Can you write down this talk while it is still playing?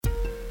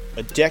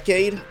A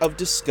decade of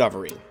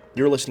discovery.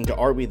 You're listening to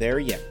Are We There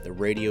Yet? The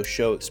radio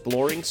show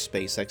exploring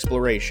space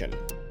exploration.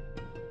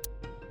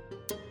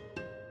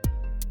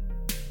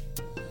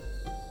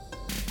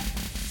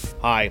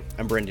 Hi,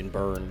 I'm Brendan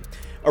Byrne.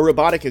 A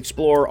robotic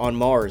explorer on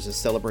Mars is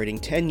celebrating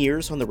 10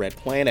 years on the Red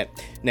Planet.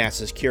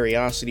 NASA's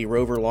Curiosity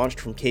rover launched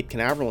from Cape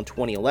Canaveral in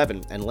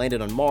 2011 and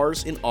landed on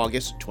Mars in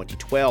August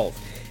 2012.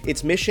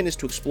 Its mission is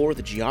to explore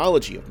the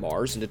geology of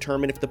Mars and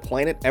determine if the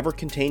planet ever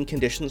contained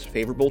conditions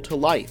favorable to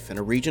life in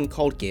a region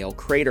called Gale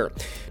Crater.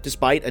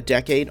 Despite a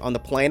decade on the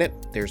planet,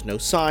 there's no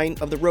sign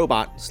of the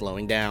robot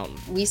slowing down.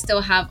 We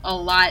still have a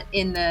lot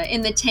in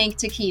the tank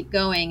to keep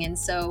going, and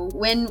so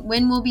when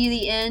will be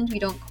the end, we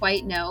don't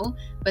quite know.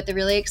 But the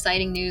really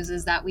exciting news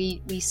is that we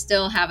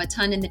still have a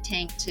ton in the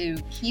tank to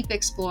keep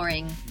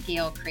exploring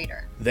Gale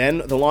Crater.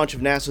 Then, the launch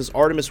of NASA's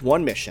Artemis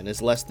 1 mission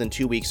is less than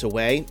 2 weeks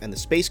away, and the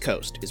Space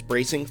Coast is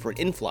bracing for an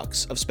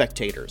influx of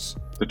spectators.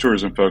 The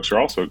tourism folks are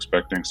also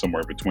expecting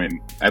somewhere between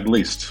at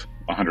least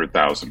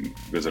 100,000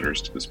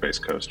 visitors to the Space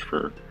Coast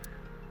for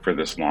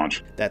this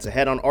launch. That's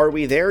ahead on Are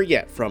We There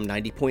Yet? From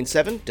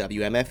 90.7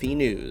 WMFE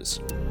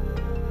News.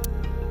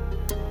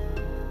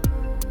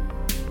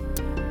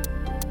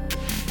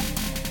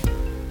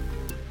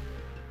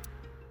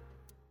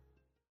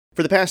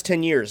 For the past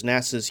 10 years,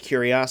 NASA's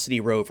Curiosity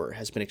rover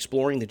has been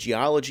exploring the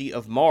geology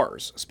of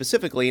Mars,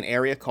 specifically an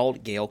area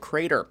called Gale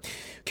Crater.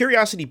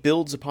 Curiosity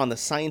builds upon the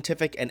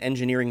scientific and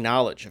engineering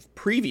knowledge of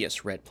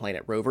previous Red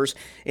Planet rovers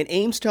and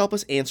aims to help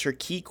us answer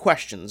key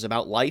questions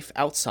about life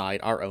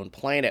outside our own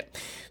planet.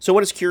 So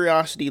what has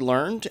Curiosity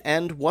learned,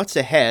 and what's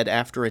ahead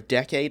after a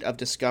decade of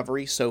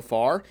discovery so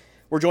far?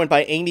 We're joined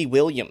by Amy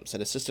Williams,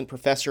 an assistant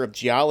professor of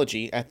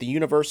geology at the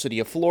University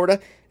of Florida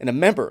and a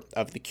member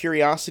of the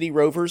Curiosity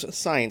rover's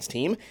science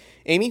team.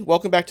 Amy,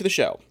 welcome back to the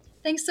show.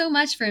 Thanks so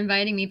much for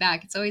inviting me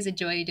back. It's always a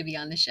joy to be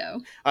on the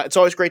show. It's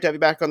always great to have you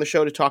back on the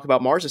show to talk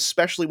about Mars,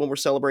 especially when we're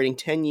celebrating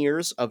 10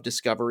 years of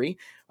discovery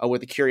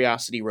with the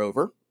Curiosity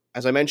rover.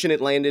 As I mentioned,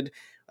 it landed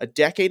a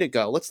decade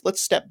ago.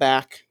 Let's step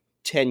back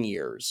 10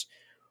 years.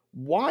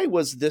 Why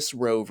was this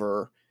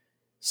rover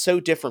so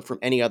different from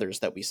any others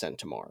that we sent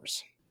to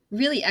Mars?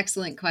 Really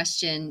excellent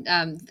question.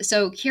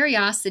 So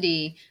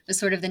Curiosity was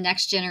sort of the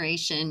next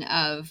generation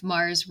of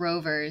Mars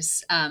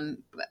rovers.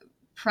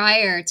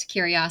 Prior to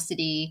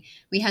Curiosity,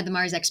 we had the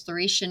Mars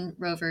exploration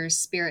rovers,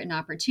 Spirit and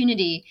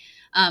Opportunity,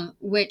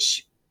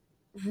 which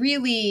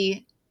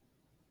really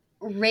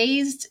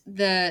raised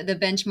the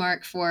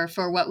benchmark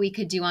for what we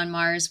could do on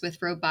Mars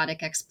with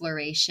robotic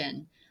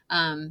exploration.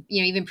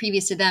 Even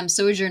previous to them,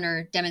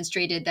 Sojourner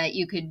demonstrated that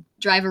you could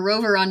drive a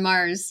rover on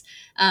Mars.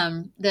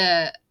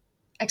 The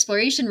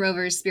exploration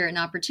rovers, Spirit and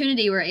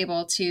Opportunity, were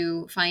able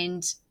to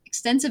find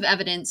extensive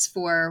evidence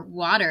for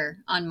water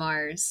on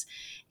Mars.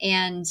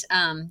 And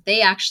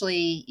they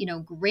actually,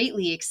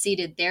 greatly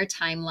exceeded their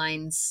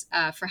timelines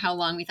for how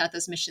long we thought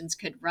those missions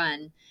could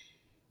run.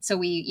 So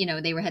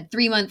they had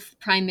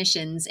 3-month prime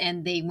missions,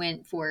 and they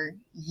went for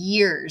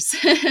years,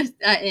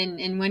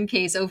 in one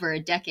case over a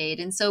decade.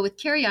 And so with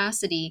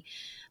Curiosity,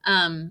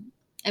 I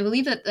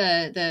believe that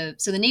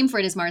the name for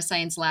it is Mars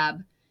Science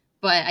Lab.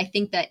 But I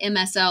think that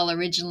MSL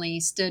originally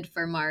stood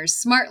for Mars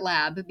Smart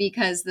Lab,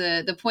 because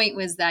the point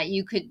was that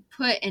you could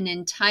put an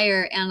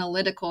entire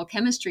analytical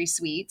chemistry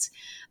suite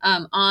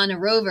on a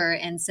rover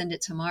and send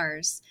it to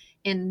Mars.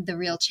 And the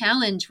real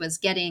challenge was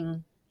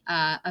getting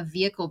a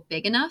vehicle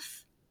big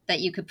enough that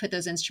you could put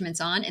those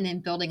instruments on, and then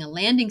building a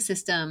landing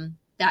system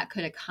that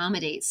could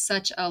accommodate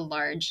such a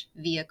large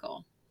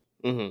vehicle.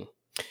 Mm-hmm.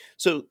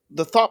 So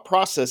the thought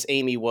process,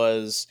 Amy,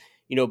 was,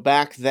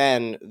 back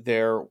then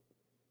there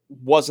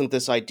wasn't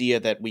this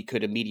idea that we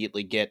could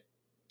immediately get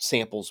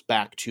samples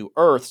back to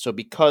Earth. So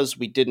because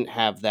we didn't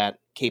have that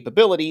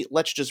capability,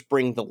 let's just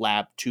bring the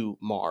lab to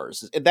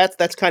Mars.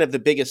 That's kind of the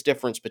biggest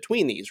difference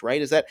between these,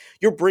 right? Is that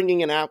you're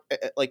bringing a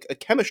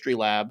chemistry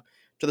lab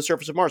to the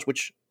surface of Mars,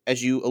 which,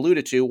 as you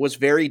alluded to, was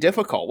very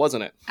difficult,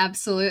 wasn't it?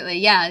 Absolutely.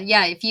 Yeah.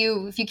 If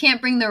you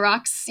can't bring the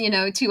rocks,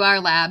 to our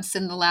lab,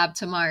 send the lab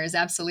to Mars.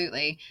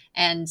 Absolutely.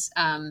 And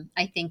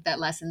I think that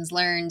lessons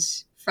learned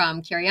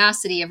from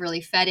Curiosity have really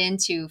fed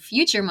into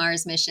future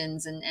Mars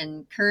missions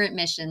and current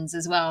missions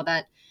as well,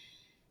 that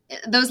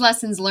those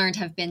lessons learned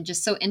have been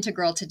just so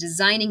integral to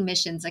designing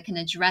missions that can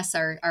address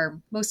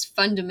our most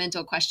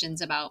fundamental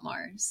questions about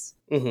Mars.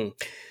 Mm-hmm.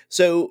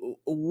 So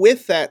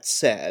with that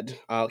said,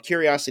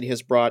 Curiosity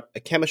has brought a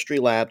chemistry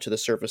lab to the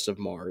surface of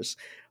Mars.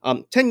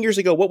 10 years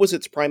ago, what was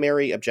its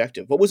primary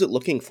objective? What was it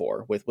looking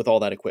for with all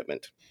that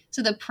equipment?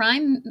 So the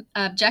prime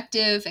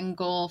objective and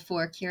goal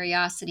for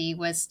Curiosity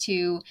was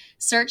to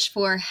search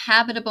for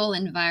habitable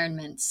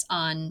environments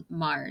on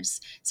Mars.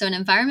 So an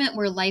environment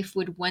where life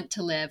would want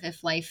to live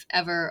if life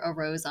ever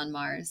arose on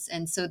Mars.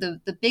 And so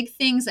the big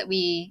things that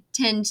we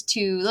tend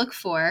to look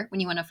for when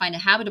you want to find a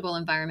habitable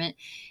environment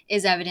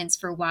is evidence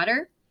for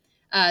water,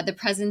 the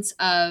presence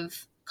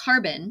of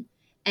carbon,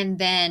 and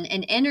then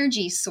an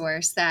energy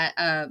source that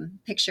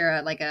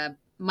picture like a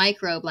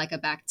microbe, like a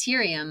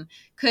bacterium,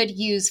 could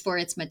use for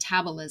its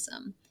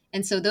metabolism.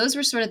 And so those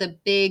were sort of the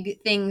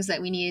big things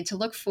that we needed to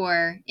look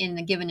for in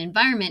a given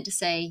environment to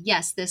say,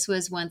 yes, this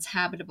was once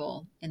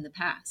habitable in the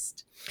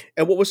past.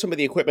 And what was some of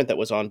the equipment that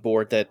was on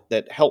board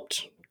that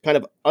helped kind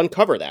of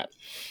uncover that?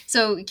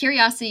 So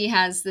Curiosity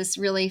has this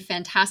really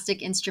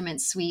fantastic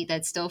instrument suite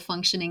that's still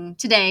functioning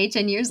today,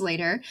 10 years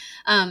later.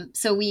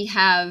 So we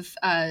have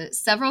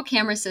several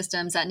camera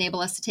systems that enable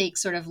us to take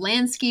sort of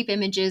landscape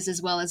images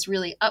as well as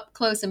really up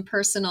close and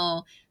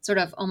personal, sort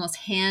of almost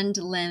hand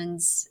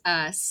lens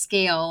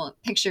scale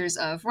pictures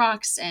of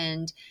rocks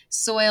and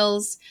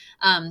soils.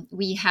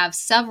 We have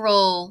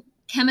several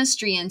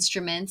chemistry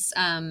instruments,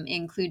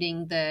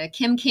 including the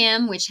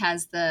ChemCam, which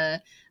has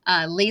the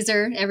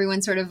laser.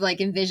 Everyone sort of like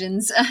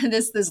envisions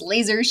this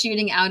laser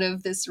shooting out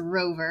of this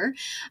rover.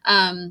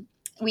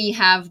 We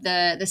have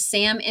the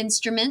SAM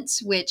instrument,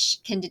 which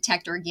can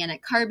detect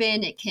organic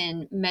carbon. It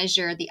can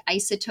measure the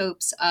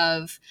isotopes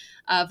of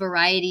a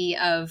variety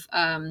of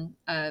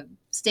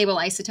stable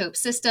isotope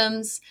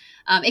systems.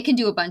 It can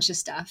do a bunch of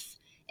stuff.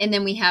 And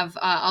then we have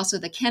also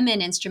the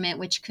ChemIn instrument,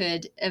 which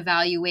could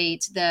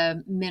evaluate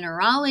the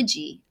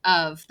mineralogy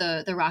of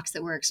the rocks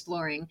that we're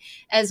exploring,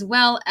 as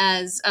well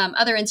as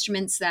other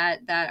instruments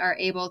that are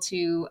able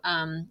to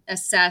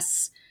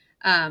assess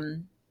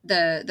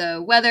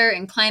the weather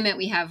and climate.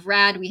 We have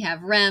RAD, we have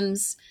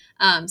REMS.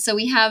 So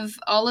we have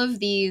all of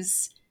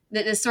these,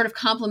 this sort of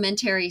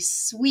complementary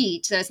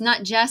suite. So it's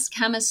not just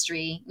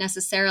chemistry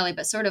necessarily,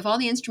 but sort of all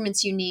the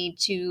instruments you need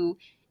to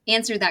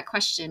answer that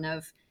question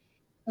of,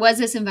 was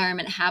this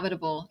environment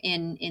habitable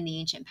in the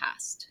ancient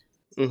past?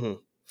 Mm-hmm.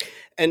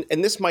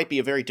 And this might be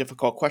a very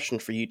difficult question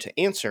for you to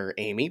answer,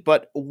 Amy,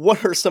 but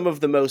what are some of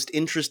the most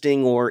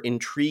interesting or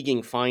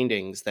intriguing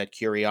findings that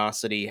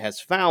Curiosity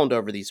has found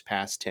over these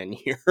past 10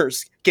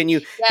 years? Can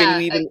you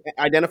even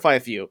identify a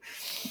few?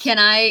 Can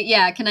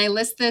I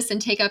list this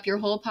and take up your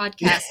whole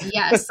podcast?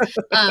 Yes.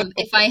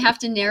 If I have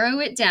to narrow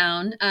it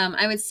down,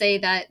 I would say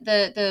that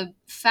the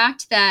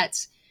fact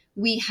that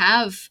we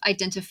have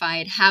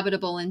identified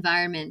habitable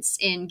environments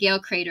in Gale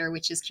Crater,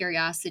 which is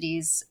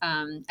Curiosity's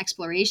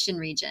exploration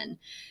region.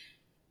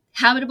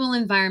 Habitable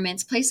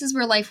environments, places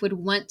where life would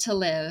want to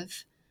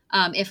live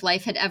if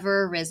life had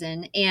ever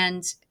arisen.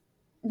 And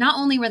not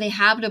only were they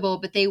habitable,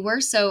 but they were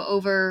so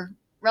over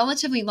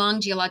relatively long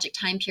geologic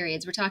time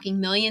periods. We're talking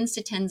millions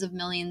to tens of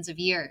millions of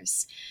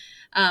years.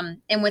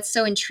 And what's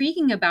so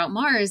intriguing about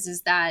Mars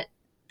is that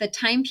the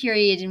time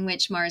period in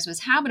which Mars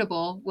was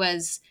habitable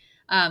was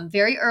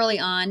very early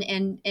on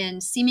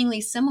and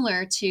seemingly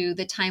similar to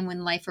the time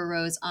when life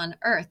arose on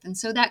Earth. And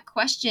so that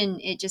question,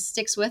 it just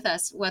sticks with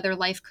us, whether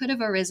life could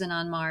have arisen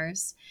on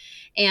Mars.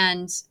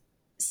 And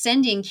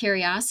sending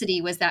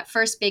Curiosity was that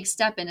first big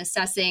step in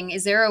assessing,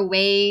 is there a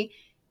way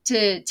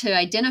to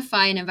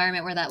identify an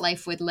environment where that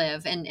life would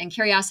live? And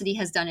Curiosity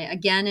has done it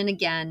again and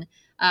again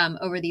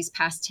over these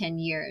past 10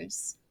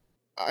 years.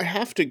 I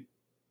have to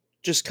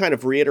just kind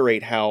of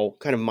reiterate how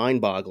kind of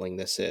mind-boggling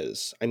this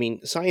is. I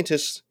mean,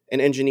 scientists and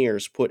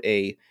engineers put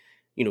a,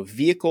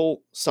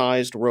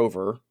 vehicle-sized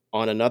rover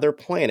on another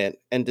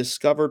planet and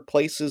discovered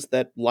places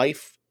that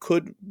life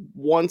could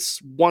once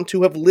want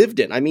to have lived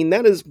in. I mean,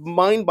 that is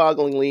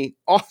mind-bogglingly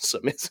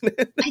awesome, isn't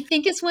it? I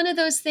think it's one of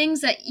those things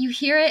that you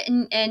hear it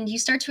and you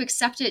start to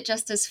accept it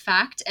just as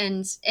fact.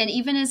 And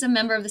even as a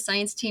member of the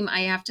science team,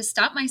 I have to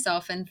stop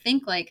myself and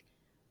think like,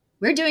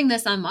 we're doing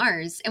this on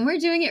Mars and we're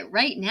doing it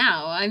right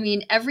now. I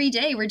mean, every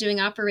day we're doing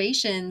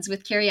operations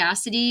with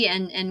Curiosity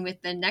and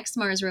with the next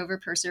Mars rover,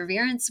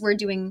 Perseverance. We're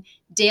doing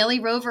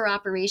daily rover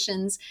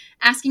operations,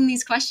 asking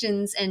these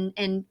questions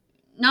and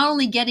not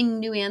only getting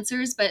new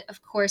answers, but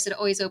of course it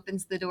always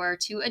opens the door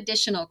to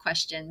additional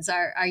questions.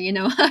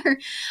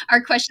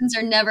 Our questions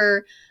are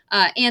never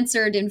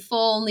answered in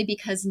full, only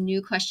because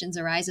new questions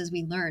arise as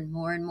we learn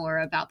more and more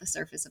about the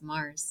surface of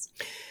Mars.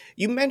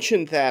 You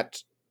mentioned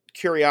that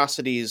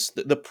Curiosity's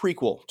the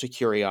prequel to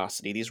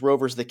Curiosity, these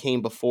rovers that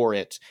came before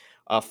it,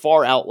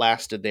 far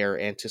outlasted their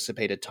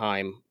anticipated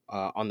time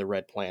on the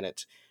red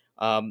planet.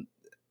 I'm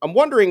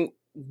wondering,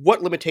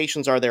 what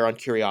limitations are there on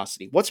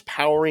Curiosity? What's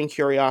powering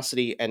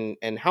Curiosity,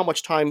 and how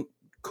much time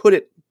could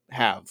it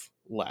have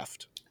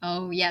left?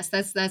 Oh, yes,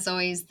 that's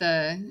always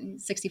the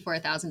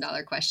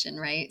 $64,000 question,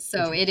 right?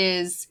 So it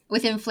is,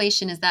 with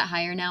inflation, is that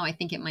higher now? I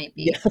think it might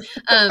be. Yeah.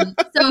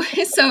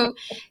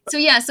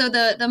 So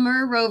the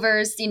MER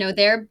rovers,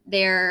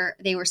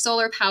 they were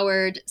solar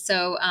powered.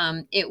 So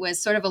it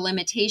was sort of a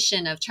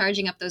limitation of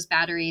charging up those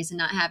batteries and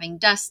not having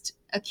dust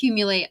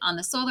accumulate on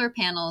the solar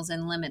panels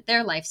and limit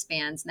their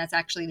lifespans. And that's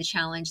actually the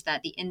challenge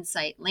that the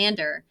InSight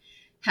lander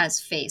has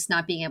faced,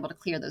 not being able to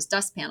clear those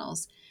dust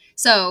panels.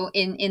 So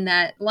in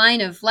that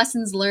line of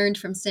lessons learned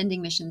from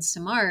sending missions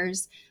to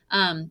Mars,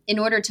 in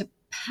order to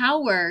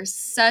power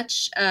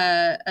such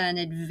an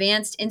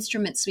advanced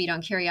instrument suite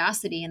on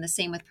Curiosity, and the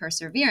same with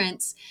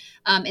Perseverance,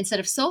 instead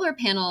of solar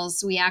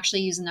panels, we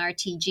actually use an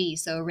RTG,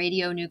 so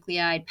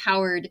radionuclide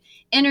powered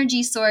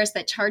energy source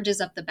that charges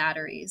up the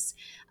batteries.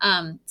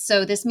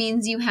 So this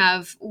means you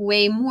have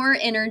way more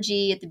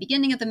energy at the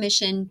beginning of the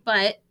mission,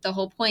 but the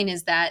whole point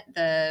is that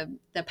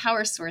the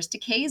power source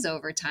decays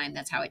over time.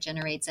 That's how it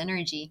generates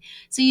energy.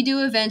 So you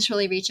do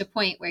eventually reach a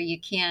point where you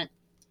can't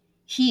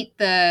heat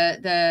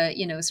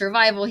the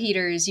survival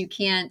heaters. You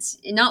can't,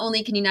 not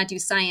only can you not do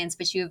science,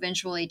 but you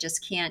eventually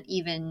just can't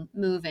even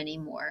move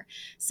anymore.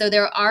 So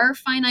there are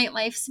finite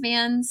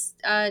lifespans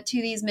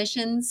to these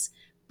missions,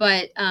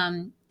 but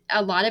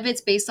a lot of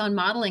it's based on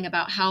modeling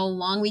about how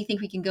long we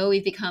think we can go.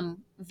 We've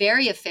become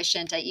very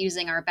efficient at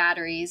using our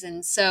batteries.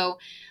 And so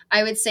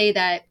I would say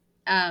that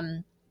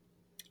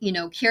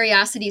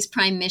Curiosity's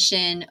prime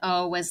mission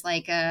was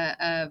like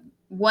a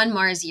 1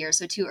 Mars year,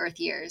 so 2 Earth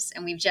years,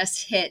 and we've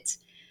just hit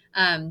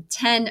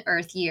 10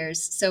 Earth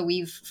years. So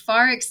we've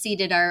far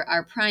exceeded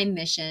our prime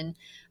mission.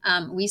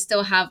 We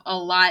still have a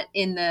lot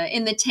in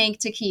the tank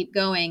to keep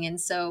going. And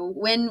so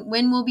when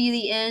will be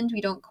the end?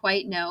 We don't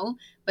quite know.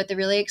 But the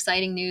really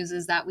exciting news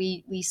is that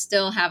we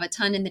still have a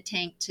ton in the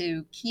tank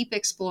to keep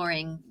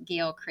exploring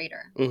Gale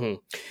Crater.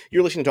 Mm-hmm.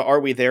 You're listening to Are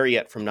We There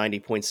Yet from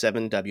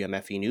 90.7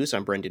 WMFE News.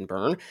 I'm Brendan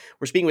Byrne.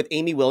 We're speaking with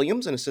Amy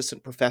Williams, an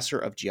assistant professor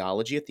of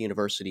geology at the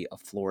University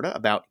of Florida,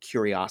 about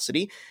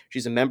Curiosity.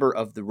 She's a member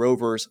of the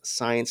rover's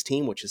science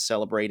team, which is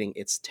celebrating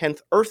its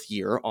 10th Earth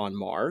year on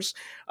Mars.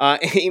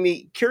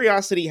 Amy,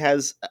 Curiosity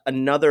has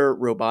another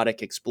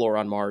robotic explorer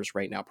on Mars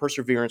right now,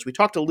 Perseverance. We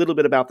talked a little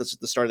bit about this at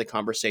the start of the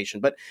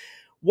conversation, but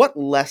what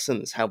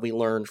lessons have we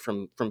learned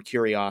from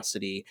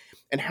Curiosity,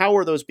 and how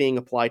are those being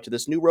applied to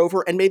this new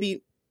rover and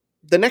maybe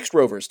the next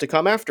rovers to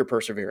come after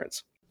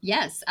Perseverance?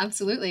 Yes,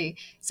 absolutely.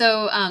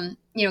 So,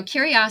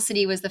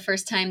 Curiosity was the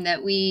first time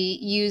that we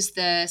used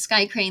the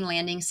Sky Crane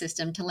landing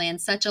system to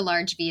land such a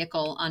large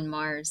vehicle on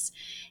Mars.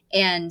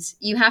 And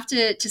you have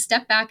to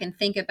step back and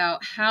think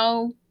about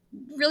how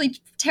really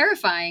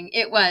terrifying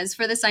it was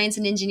for the science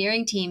and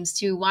engineering teams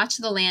to watch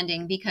the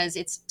landing, because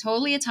it's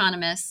totally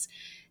autonomous.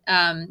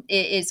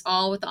 It's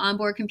all with the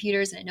onboard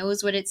computers, and it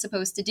knows what it's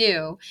supposed to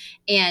do.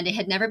 And it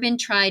had never been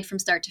tried from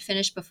start to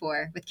finish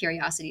before with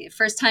Curiosity. The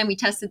first time we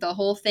tested the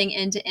whole thing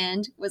end to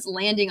end was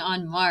landing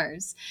on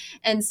Mars.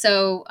 And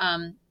so,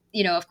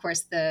 of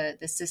course, the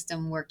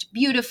system worked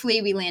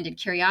beautifully. We landed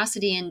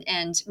Curiosity,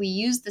 and we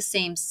used the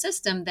same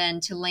system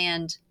then to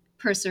land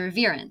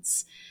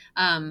Perseverance,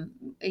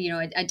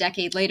 a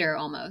decade later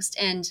almost.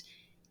 And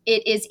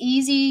it is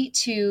easy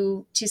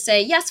to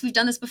say, yes, we've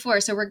done this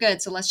before, so we're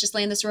good. So let's just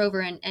land this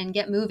rover and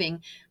get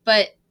moving.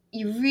 But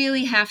you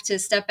really have to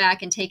step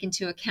back and take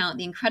into account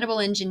the incredible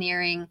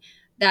engineering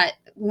that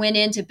went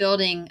into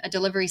building a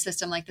delivery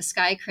system like the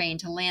Sky Crane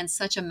to land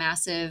such a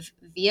massive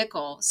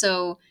vehicle.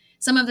 So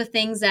some of the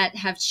things that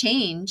have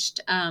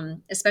changed,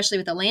 especially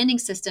with the landing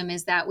system,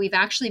 is that we've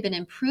actually been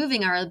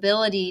improving our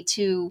ability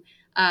to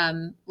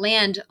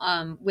land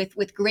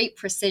with great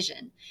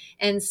precision.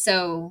 And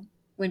so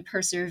when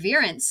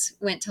Perseverance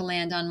went to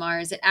land on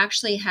Mars, it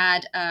actually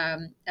had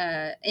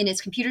in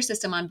its computer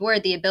system on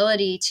board the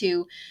ability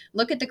to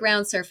look at the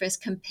ground surface,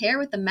 compare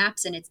with the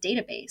maps in its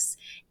database,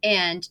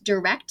 and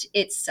direct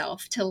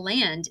itself to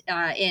land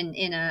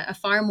in a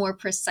far more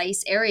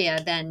precise area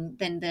than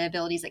the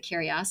abilities that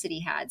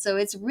Curiosity had. So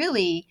it's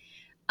really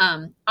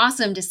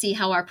awesome to see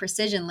how our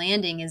precision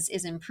landing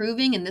is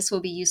improving, and this will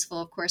be useful,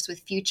 of course,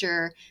 with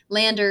future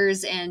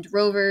landers and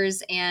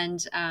rovers,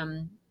 and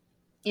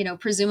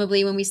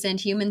presumably when we send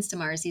humans to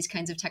Mars, these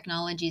kinds of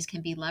technologies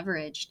can be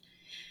leveraged.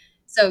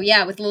 So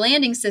yeah, with the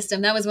landing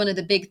system, that was one of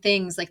the big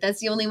things. Like, that's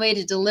the only way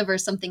to deliver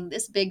something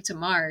this big to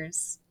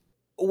Mars.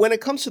 When it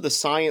comes to the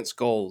science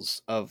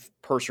goals of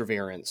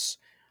Perseverance,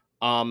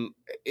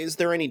 is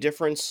there any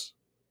difference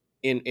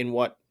in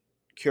what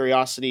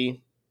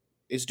Curiosity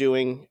is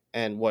doing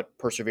and what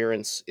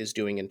Perseverance is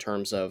doing in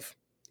terms of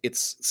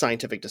its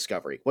scientific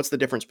discovery? What's the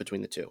difference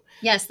between the two?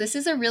 Yes, this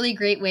is a really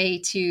great way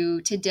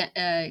to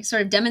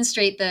sort of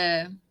demonstrate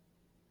the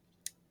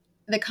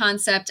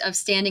concept of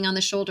standing on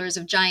the shoulders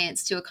of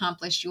giants to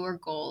accomplish your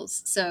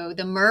goals. So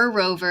the MER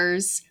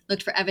rovers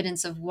looked for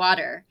evidence of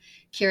water.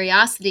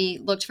 Curiosity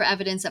looked for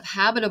evidence of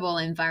habitable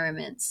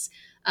environments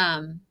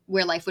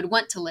where life would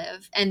want to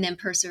live. And then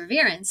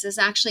Perseverance is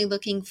actually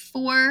looking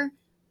for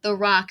the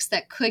rocks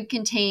that could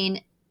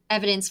contain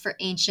evidence for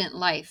ancient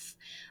life.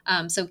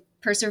 So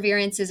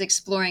Perseverance is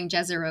exploring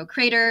Gale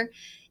Crater.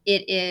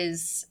 It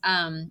is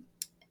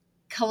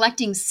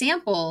collecting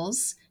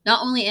samples,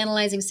 not only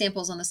analyzing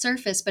samples on the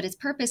surface, but its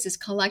purpose is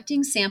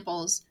collecting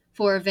samples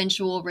for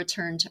eventual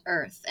return to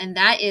Earth. And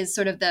that is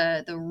sort of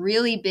the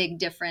really big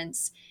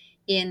difference,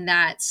 in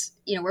that,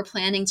 we're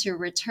planning to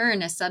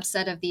return a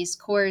subset of these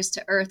cores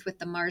to Earth with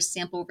the Mars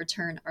sample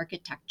return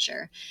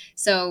architecture.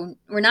 So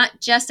we're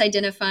not just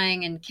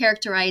identifying and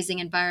characterizing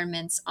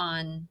environments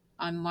on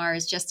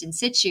Mars just in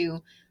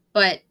situ,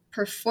 but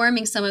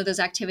performing some of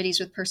those activities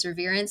with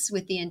Perseverance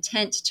with the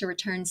intent to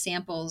return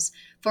samples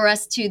for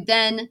us to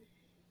then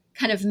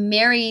kind of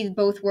marry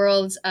both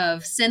worlds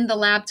of send the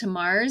lab to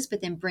Mars,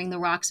 but then bring the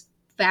rocks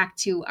back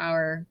to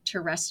our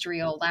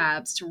terrestrial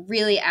labs to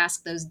really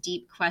ask those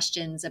deep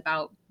questions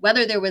about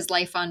whether there was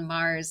life on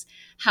Mars,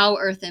 how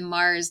Earth and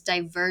Mars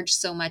diverged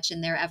so much in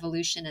their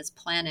evolution as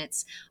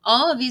planets.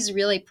 All of these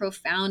really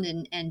profound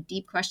and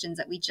deep questions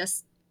that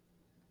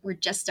we're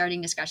just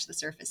starting to scratch the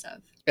surface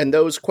of. And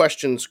those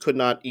questions could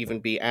not even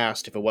be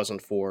asked if it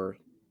wasn't for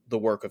the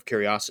work of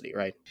Curiosity,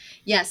 right?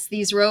 Yes,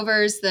 these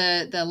rovers,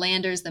 the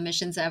landers, the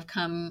missions that have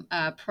come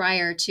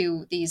prior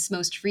to these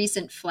most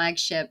recent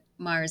flagship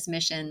Mars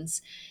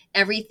missions,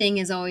 everything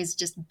is always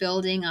just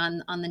building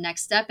on the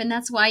next step. And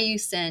that's why you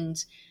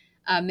send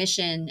a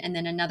mission and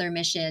then another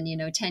mission,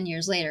 10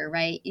 years later,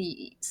 right?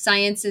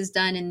 Science is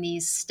done in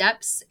these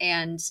steps,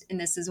 and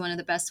this is one of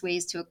the best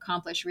ways to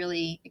accomplish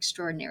really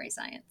extraordinary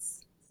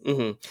science.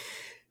 Mm-hmm.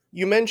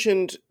 You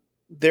mentioned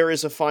there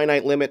is a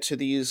finite limit to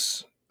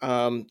these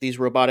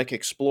robotic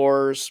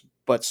explorers,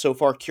 but so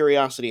far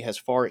Curiosity has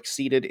far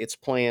exceeded its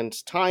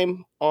planned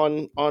time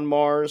on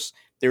Mars.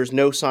 There's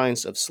no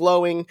signs of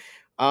slowing.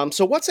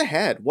 So what's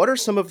ahead? What are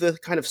some of the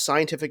kind of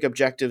scientific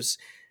objectives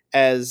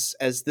as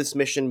this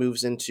mission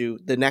moves into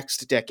the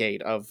next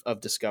decade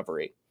of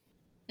discovery?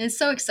 It's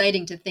so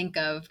exciting to think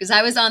of, because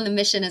I was on the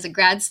mission as a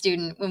grad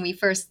student when we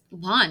first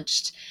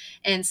launched.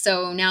 And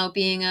so now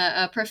being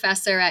a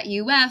professor at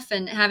UF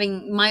and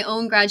having my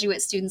own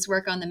graduate students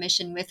work on the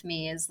mission with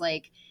me is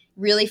like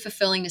really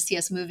fulfilling to see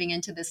us moving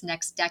into this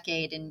next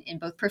decade in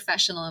both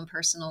professional and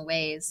personal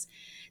ways.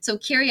 So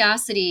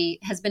Curiosity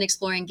has been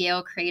exploring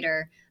Gale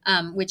Crater,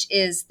 which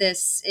is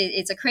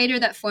it's a crater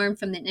that formed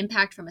from the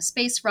impact from a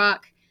space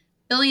rock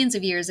billions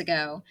of years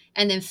ago,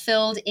 and then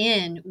filled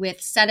in with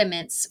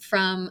sediments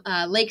from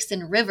lakes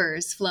and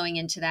rivers flowing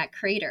into that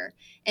crater.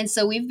 And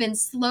so we've been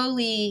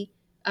slowly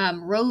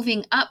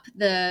roving up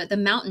the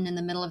mountain in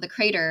the middle of the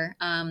crater,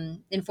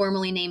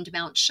 informally named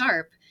Mount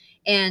Sharp.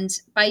 And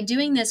by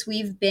doing this,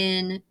 we've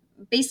been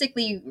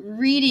basically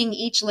reading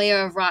each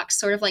layer of rocks,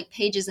 sort of like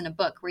pages in a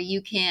book, where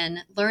you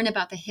can learn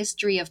about the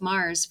history of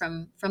Mars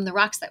from the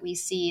rocks that we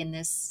see in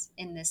this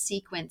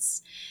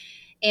sequence.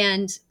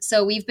 And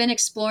so we've been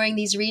exploring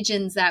these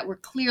regions that were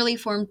clearly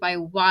formed by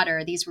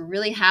water. These were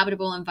really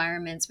habitable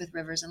environments with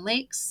rivers and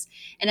lakes.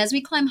 And as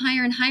we climb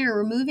higher and higher,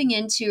 we're moving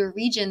into a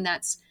region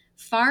that's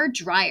far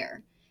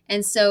drier.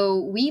 And so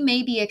we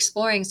may be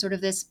exploring sort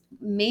of this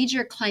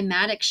major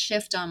climatic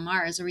shift on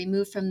Mars, where we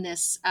move from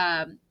this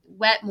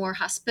wet, more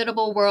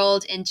hospitable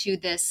world into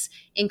this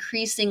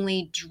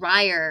increasingly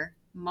drier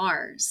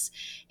Mars.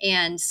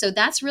 And so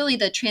that's really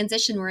the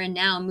transition we're in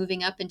now,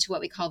 moving up into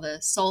what we call the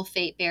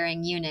sulfate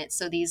bearing unit.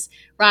 So these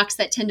rocks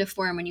that tend to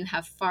form when you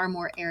have far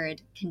more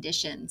arid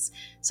conditions.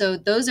 So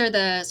those are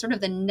the sort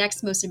of the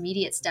next most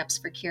immediate steps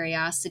for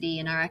Curiosity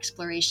in our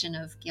exploration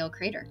of Gale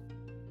Crater.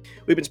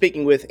 We've been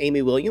speaking with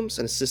Amy Williams,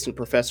 an assistant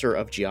professor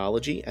of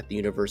geology at the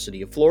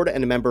University of Florida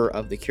and a member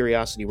of the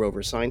Curiosity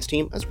rover science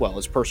team, as well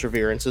as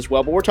Perseverance as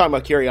well. But we're talking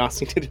about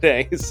Curiosity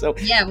today. So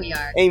yeah, we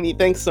are. Amy,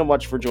 thanks so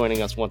much for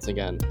joining us once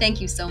again. Thank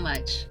you so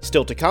much.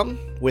 Still to come,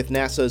 with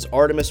NASA's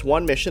Artemis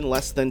 1 mission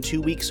less than 2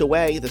 weeks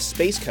away, the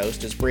Space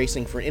Coast is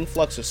bracing for an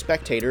influx of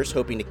spectators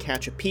hoping to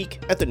catch a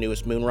peek at the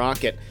newest moon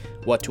rocket.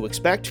 What to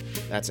expect?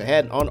 That's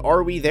ahead on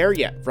Are We There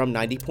Yet? From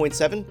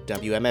 90.7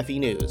 WMFE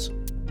News.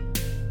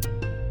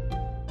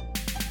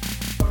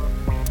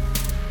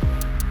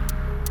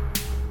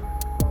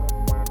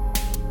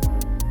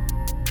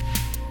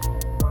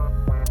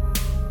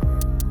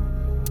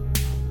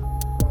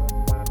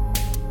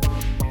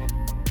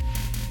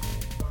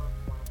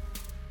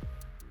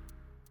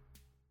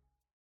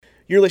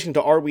 You're listening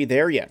to Are We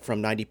There Yet?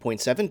 From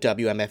 90.7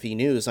 WMFE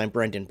News. I'm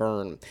Brendan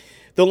Byrne.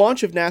 The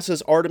launch of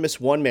NASA's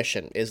Artemis 1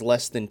 mission is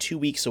less than 2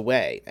 weeks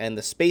away, and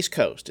the Space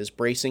Coast is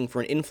bracing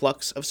for an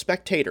influx of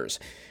spectators.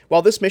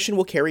 While this mission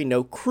will carry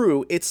no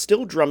crew, it's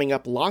still drumming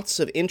up lots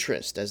of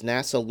interest as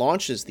NASA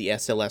launches the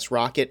SLS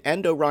rocket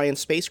and Orion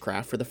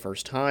spacecraft for the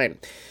first time.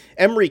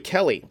 Emre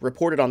Kelly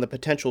reported on the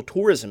potential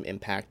tourism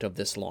impact of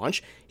this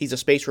launch. He's a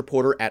space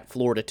reporter at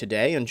Florida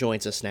Today and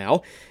joins us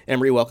now.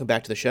 Emre, welcome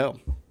back to the show.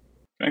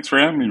 Thanks for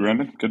having me,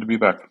 Brendan. Good to be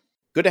back.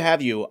 Good to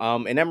have you.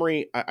 And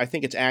Emre, I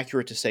think it's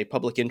accurate to say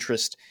public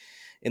interest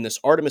in this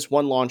Artemis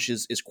 1 launch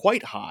is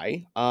quite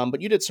high,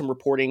 but you did some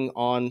reporting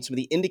on some of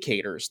the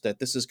indicators that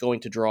this is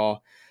going to draw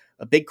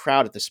a big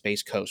crowd at the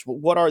Space Coast.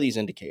 What are these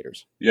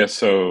indicators? Yes,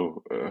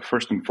 so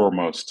first and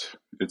foremost,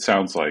 it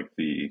sounds like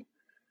the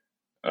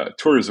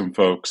tourism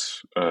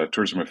folks,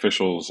 tourism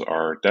officials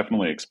are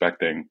definitely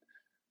expecting,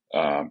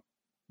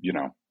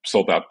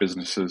 sold out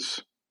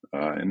businesses.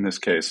 In this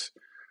case,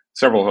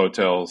 several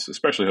hotels,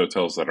 especially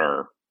hotels that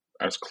are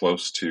as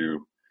close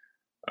to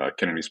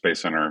Kennedy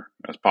Space Center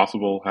as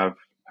possible, have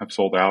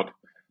sold out.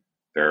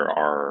 There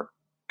are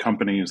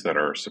companies that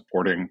are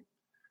supporting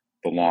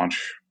the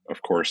launch,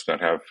 of course,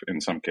 that have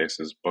in some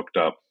cases booked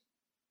up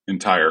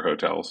entire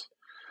hotels,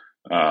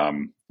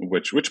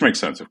 which makes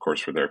sense, of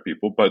course, for their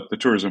people. But the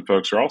tourism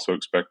folks are also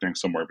expecting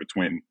somewhere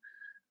between,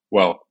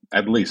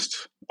 at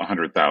least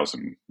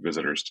 100,000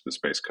 visitors to the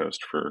Space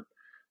Coast for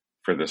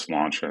for this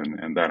launch,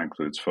 and that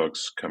includes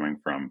folks coming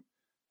from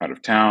out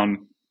of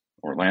town,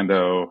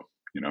 Orlando,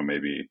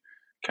 maybe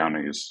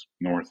counties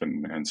north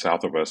and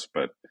south of us,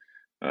 but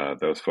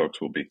those folks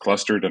will be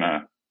clustered in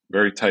a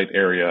very tight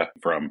area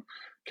from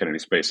Kennedy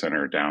Space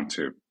Center down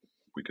to,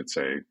 we could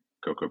say,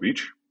 Cocoa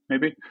Beach,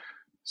 maybe.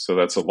 So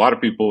that's a lot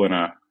of people in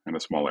a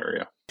small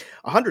area.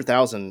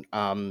 100,000,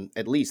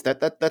 at least.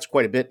 That's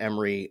quite a bit,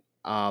 Emre.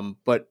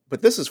 But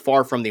this is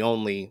far from the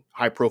only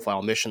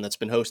high-profile mission that's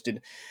been hosted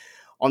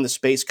on the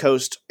Space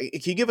Coast.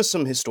 Can you give us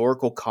some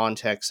historical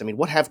context? I mean,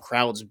 what have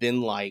crowds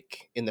been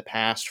like in the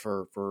past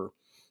for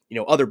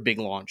other big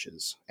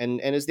launches?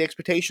 And is the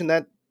expectation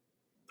that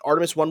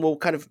Artemis 1 will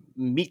kind of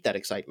meet that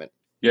excitement?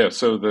 Yeah,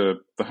 so the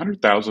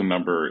 100,000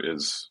 number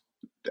is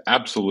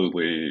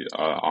absolutely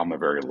on the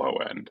very low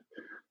end.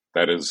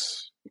 That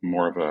is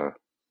more of a,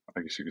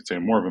 I guess you could say,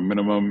 more of a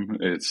minimum.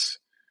 It's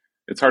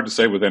hard to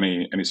say with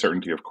any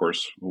certainty, of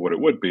course, what it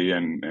would be,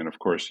 and of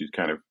course you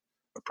kind of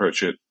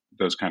approach it,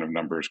 those kind of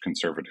numbers,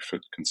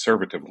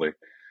 conservatively.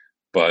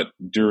 But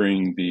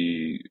during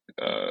the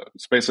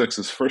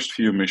SpaceX's first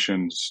few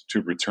missions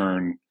to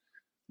return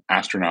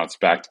astronauts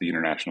back to the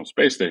International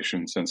Space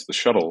Station, since the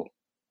shuttle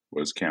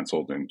was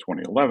canceled in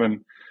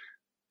 2011,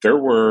 there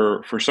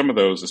were, for some of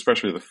those,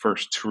 especially the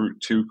first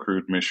two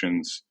crewed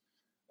missions,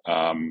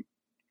 and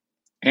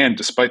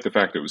despite the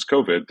fact it was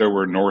COVID, there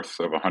were north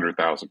of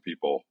 100,000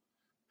 people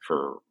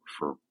for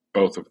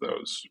both of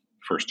those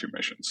first two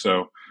missions.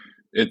 So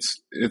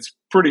it's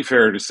pretty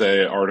fair to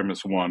say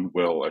Artemis 1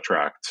 will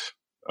attract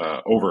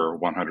over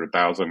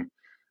 100,000.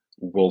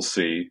 We'll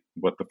see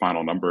what the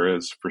final number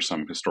is for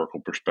some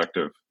historical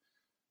perspective.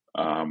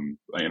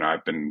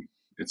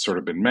 It's sort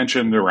of been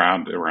mentioned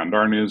around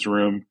our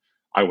newsroom.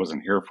 I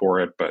wasn't here for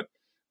it, but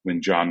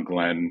when John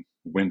Glenn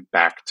went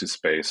back to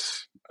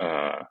space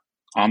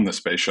on the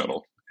space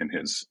shuttle in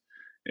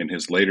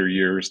his later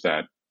years,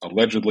 that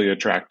allegedly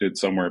attracted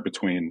somewhere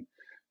between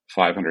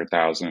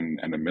 500,000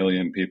 and 1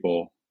 million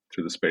people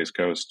to the Space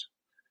Coast,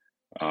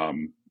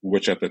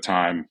 which at the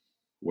time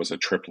was a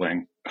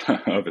tripling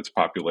of its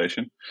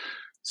population.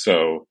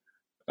 So,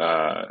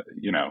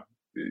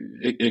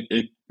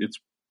 it's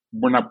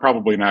we're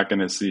probably not going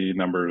to see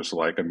numbers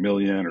like 1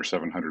 million or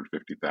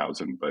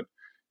 750,000, but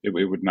it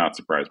would not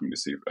surprise me to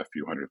see a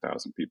few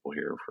 100,000 people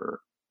here for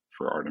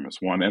Artemis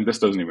 1. And this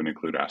doesn't even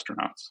include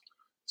astronauts.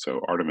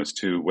 So Artemis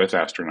 2 with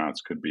astronauts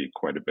could be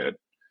quite a bit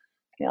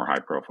more high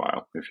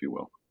profile, if you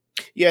will.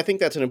 Yeah, I think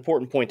that's an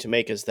important point to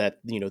make, is that,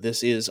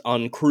 this is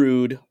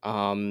uncrewed.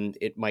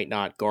 It might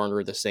not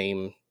garner the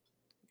same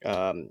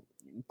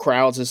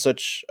crowds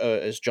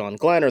as John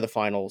Glenn or the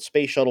final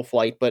space shuttle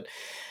flight, but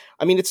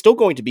I mean, it's still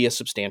going to be a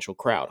substantial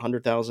crowd,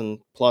 100,000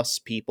 plus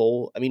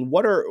people. I mean,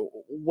 what are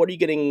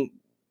you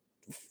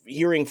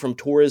hearing from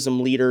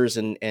tourism leaders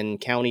and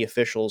county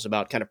officials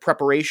about kind of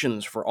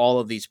preparations for all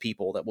of these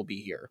people that will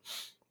be here?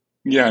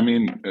 Yeah, I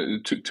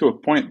mean, to a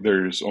point,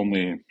 there's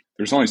only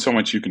so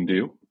much you can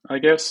do, I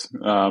guess.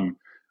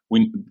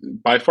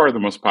 By far the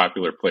most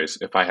popular place,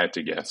 if I had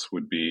to guess,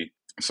 would be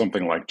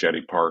something like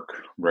Jetty Park,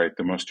 right?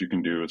 The most you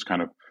can do is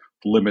kind of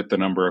limit the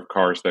number of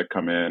cars that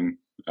come in,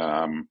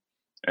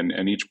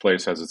 and each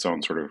place has its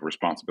own sort of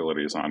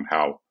responsibilities on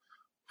how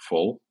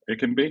full it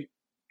can be.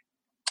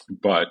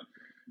 But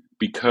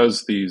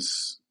because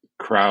these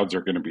crowds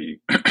are going to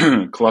be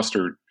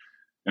clustered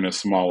in a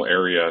small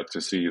area to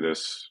see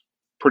this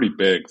pretty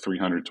big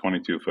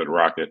 322-foot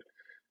rocket,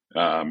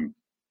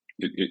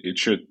 it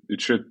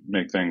should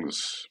make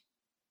things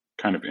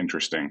kind of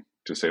interesting,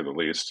 to say the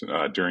least.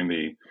 During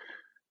the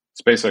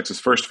SpaceX's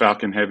first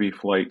Falcon Heavy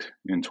flight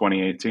in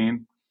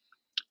 2018,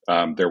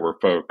 there were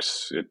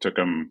folks. It took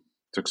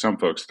some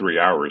folks 3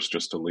 hours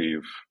just to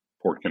leave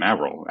Port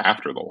Canaveral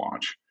after the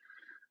launch,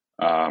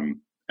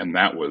 and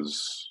that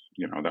was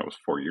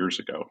 4 years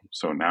ago.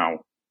 So now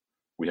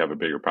we have a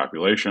bigger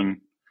population.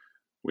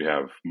 We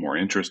have more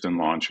interest in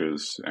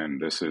launches,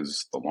 and this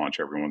is the launch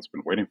everyone's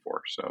been waiting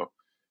for. So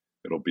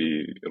it'll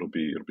be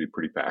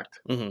pretty packed.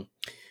 Mm-hmm.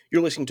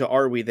 You're listening to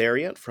Are We There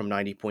Yet? From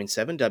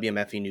 90.7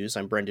 WMFE News.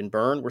 I'm Brendan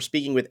Byrne. We're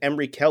speaking with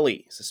Emre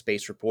Kelly. He's a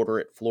space reporter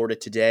at Florida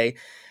Today,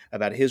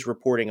 about his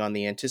reporting on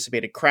the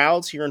anticipated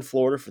crowds here in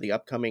Florida for the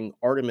upcoming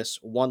Artemis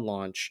 1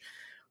 launch.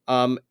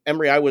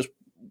 Emre, I was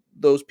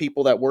those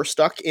people that were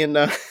stuck in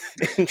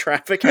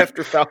traffic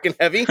after Falcon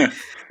Heavy,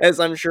 as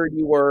I'm sure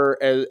you were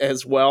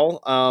as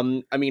well.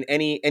 I mean,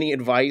 any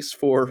advice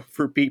for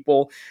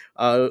people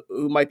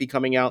who might be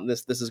coming out, and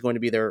this is going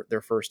to be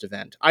their first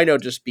event? I know,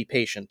 just be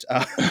patient.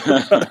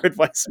 What other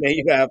advice may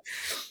you have?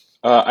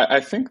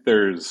 I think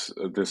there's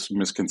this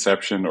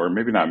misconception, or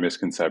maybe not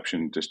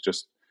misconception,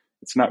 just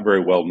it's not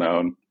very well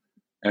known,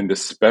 and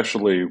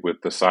especially with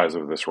the size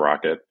of this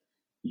rocket,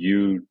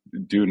 you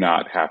do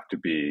not have to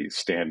be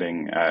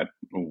standing at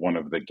one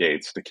of the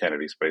gates to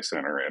Kennedy Space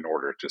Center in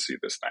order to see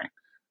this thing,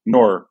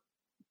 nor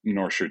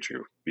should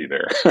you be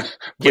there.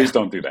 Please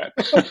don't do that.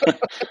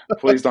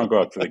 Please don't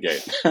go up to the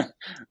gate.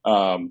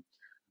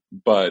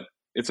 But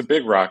it's a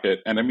big rocket,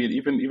 and I mean,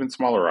 even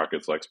smaller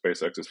rockets like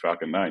SpaceX's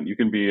Falcon 9, you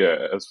can be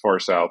as far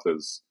south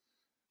as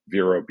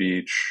Vero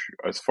Beach,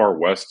 as far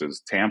west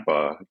as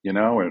Tampa, and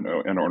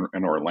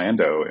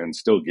Orlando, and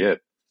still get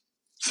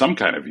some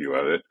kind of view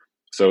of it.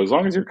 So as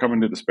long as you're coming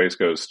to the Space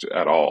Coast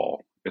at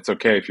all, it's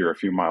okay if you're a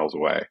few miles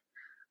away,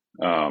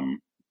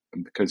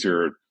 because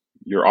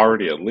you're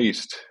already at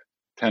least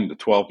 10 to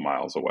 12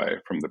 miles away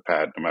from the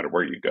pad, no matter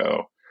where you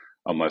go,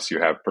 unless you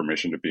have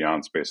permission to be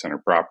on Space Center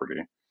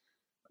property.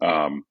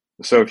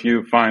 So if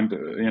you find,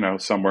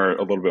 somewhere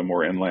a little bit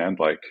more inland,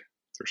 like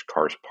there's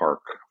Cars Park,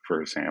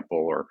 for example,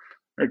 or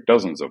there are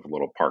dozens of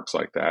little parks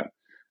like that,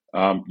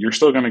 you're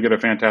still going to get a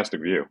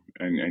fantastic view,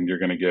 and you're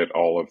going to get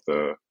all of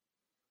the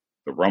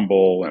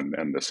rumble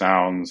and the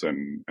sounds,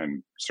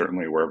 and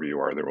certainly wherever you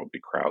are, there will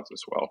be crowds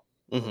as well.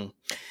 Mm-hmm.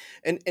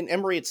 And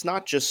Emre, it's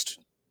not just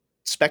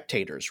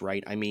spectators,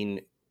 right? I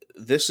mean,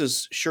 this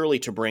is surely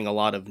to bring a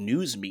lot of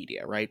news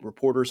media, right?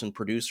 Reporters and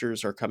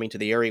producers are coming to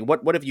the area.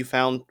 What have you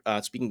found,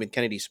 speaking with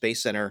Kennedy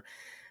Space Center,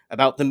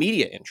 about the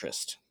media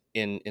interest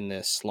in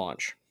this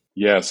launch?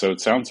 Yeah, so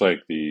it sounds like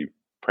the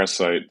press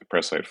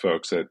site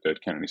folks at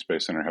Kennedy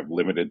Space Center have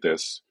limited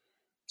this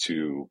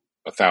to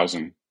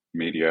 1,000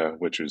 media,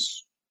 which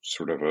is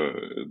sort of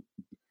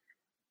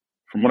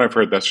from what I've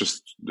heard, that's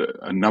just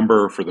a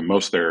number for the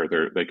most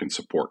they can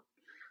support.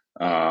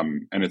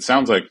 And it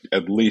sounds like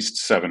at least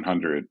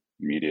 700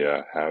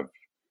 media have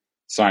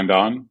signed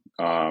on.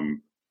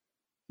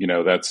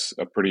 That's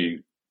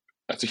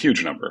a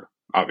huge number,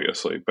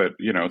 obviously, but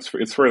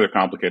it's further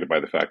complicated by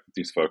the fact that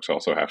these folks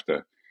also have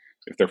to,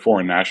 if they're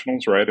foreign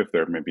nationals, right? If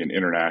they're maybe an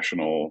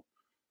international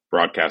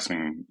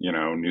broadcasting,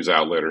 news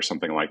outlet or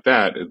something like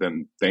that,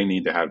 then they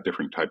need to have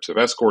different types of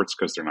escorts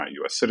because they're not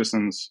U.S.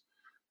 citizens.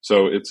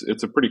 So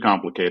it's a pretty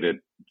complicated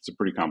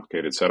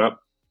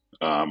setup,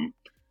 and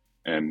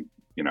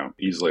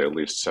easily at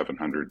least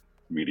 700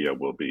 media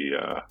will be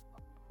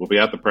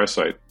at the press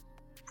site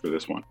for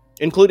this one,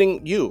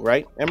 including you,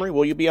 right, Emre?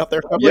 Will you be out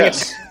there covering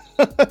Yes. it?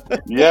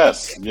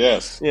 Yes.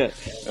 Yeah.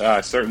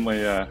 I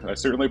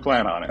certainly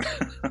plan on it.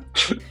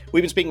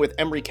 We've been speaking with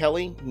Emre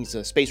Kelly. He's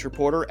a space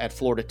reporter at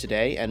Florida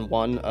Today and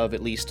one of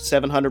at least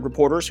 700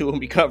 reporters who will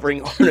be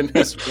covering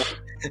Artemis.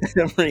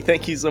 Emre,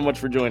 thank you so much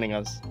for joining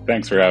us.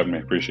 Thanks for having me.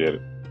 Appreciate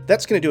it.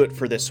 That's going to do it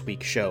for this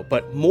week's show,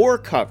 but more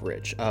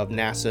coverage of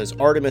NASA's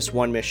Artemis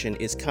 1 mission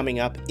is coming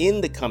up in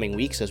the coming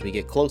weeks as we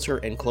get closer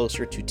and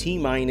closer to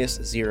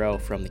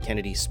T-0 from the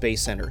Kennedy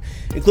Space Center,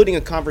 including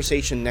a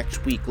conversation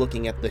next week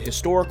looking at the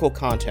historical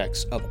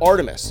context of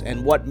Artemis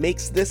and what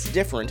makes this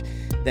different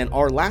than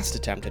our last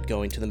attempt at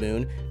going to the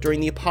moon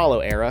during the Apollo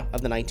era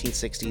of the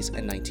 1960s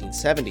and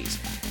 1970s.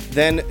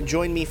 Then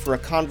join me for a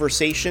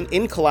conversation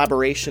in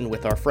collaboration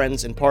with our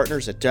friends and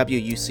partners at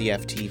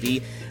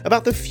WUCF-TV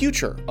about the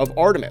future of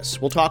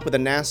Artemis. We'll talk with a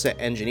NASA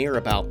engineer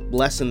about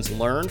lessons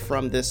learned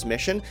from this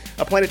mission,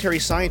 a planetary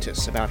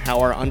scientist about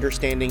how our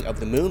understanding of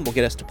the moon will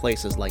get us to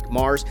places like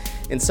Mars,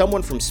 and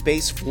someone from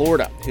Space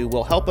Florida who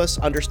will help us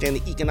understand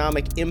the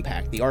economic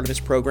impact the Artemis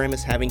program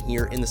is having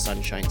here in the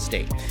Sunshine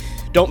State.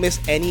 Don't miss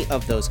any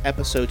of those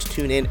episodes.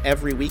 Tune in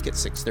every week at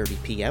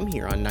 6:30 p.m.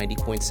 here on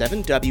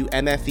 90.7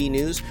 WMFE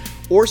News,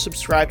 or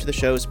subscribe to the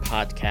show's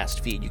podcast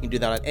feed. You can do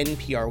that on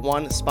NPR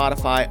One,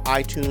 Spotify,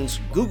 iTunes,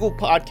 Google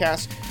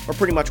Podcasts, or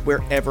pretty much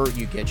wherever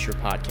you get your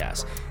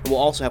podcasts. And we'll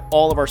also have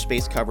all of our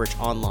space coverage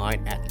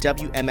online at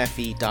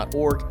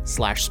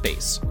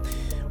WMFE.org/space.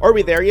 Are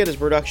We There Yet is a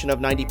production of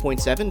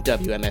 90.7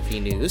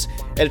 WMFE News.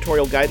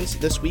 Editorial guidance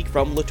this week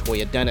from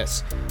LaToya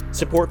Dennis.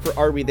 Support for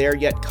Are We There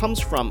Yet comes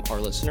from our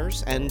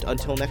listeners, and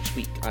until next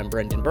week, I'm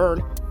Brendan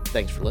Byrne.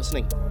 Thanks for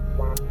listening.